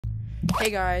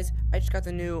Hey guys, I just got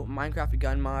the new Minecraft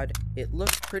gun mod. It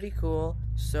looks pretty cool,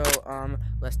 so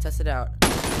let's test it out.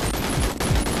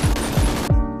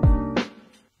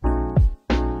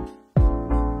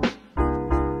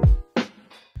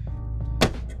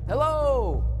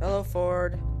 Hello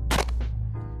Ford.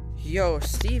 Yo,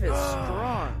 Steve is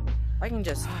strong. I can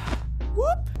just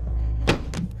whoop.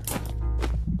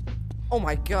 Oh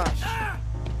my gosh.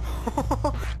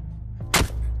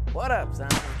 What up, son?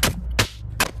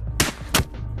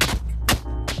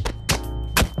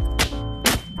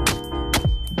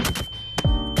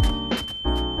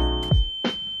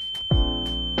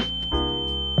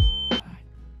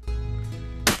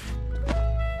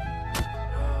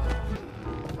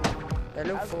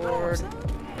 Hello Ford.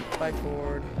 Bye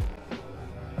Ford.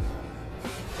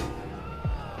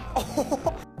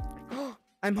 Oh,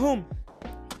 I'm home.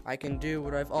 I can do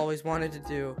what I've always wanted to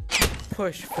do.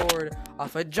 Push Ford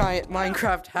off a giant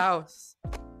Minecraft house.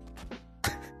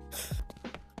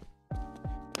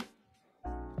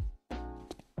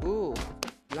 Ooh,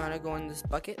 you wanna go in this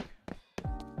bucket?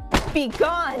 Be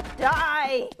gone!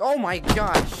 Die! Oh my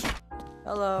gosh!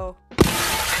 Hello.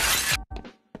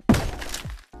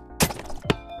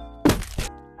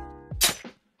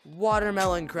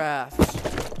 Watermelon craft.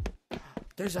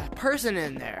 There's a person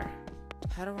in there.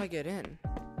 How do I get in?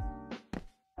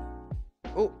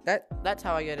 Oh, that's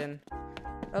how I get in.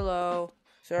 Hello.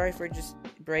 Sorry for just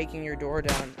breaking your door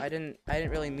down. I didn't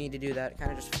really mean to do that. It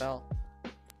kind of just fell.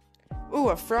 Ooh,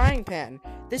 a frying pan.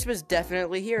 This was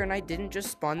definitely here and I didn't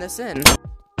just spawn this in.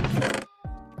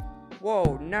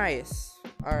 Whoa, nice.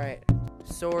 All right.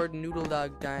 Sword noodle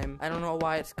dog time. I don't know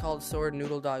why it's called sword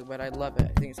noodle dog, but I love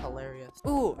it. I think it's hilarious.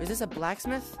 Ooh, is this a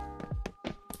blacksmith?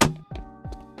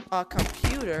 A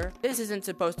computer? This isn't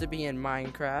supposed to be in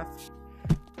Minecraft.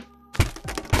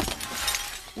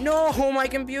 No, my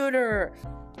computer!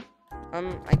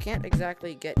 I can't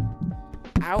exactly get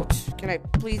out. Can I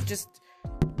please just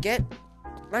get...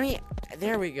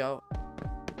 There we go.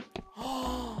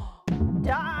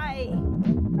 Die!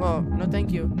 Whoa, no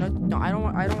thank you. No, I don't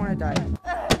want to die.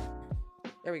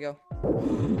 There we go.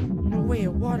 No way,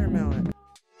 a watermelon.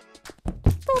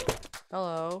 Boop.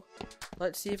 Hello.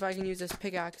 Let's see if I can use this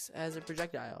pickaxe as a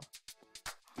projectile.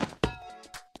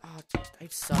 Oh, I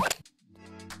suck.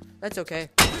 That's okay.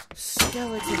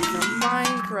 Skeleton from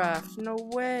Minecraft. No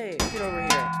way. Get over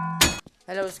here.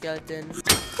 Hello, skeleton.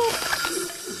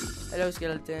 Boop. Hello,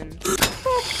 skeleton.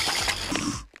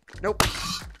 Boop. Nope.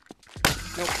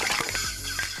 Nope.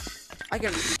 I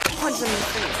can punch him in the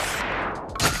face.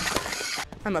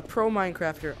 I'm a pro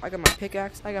Minecrafter. I got my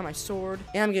pickaxe, I got my sword,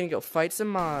 and I'm gonna go fight some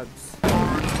mobs.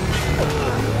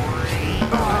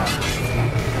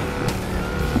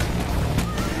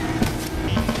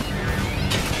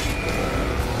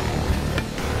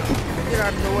 Get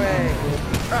out of the way.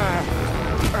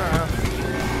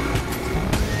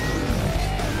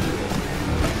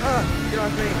 Get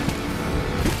off me.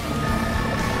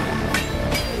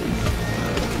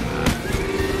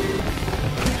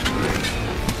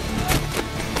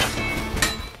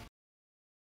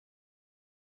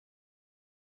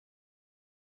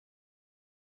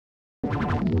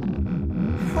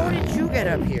 How did you get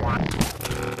up here?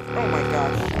 Oh my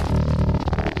gosh.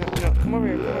 No, come over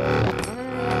here.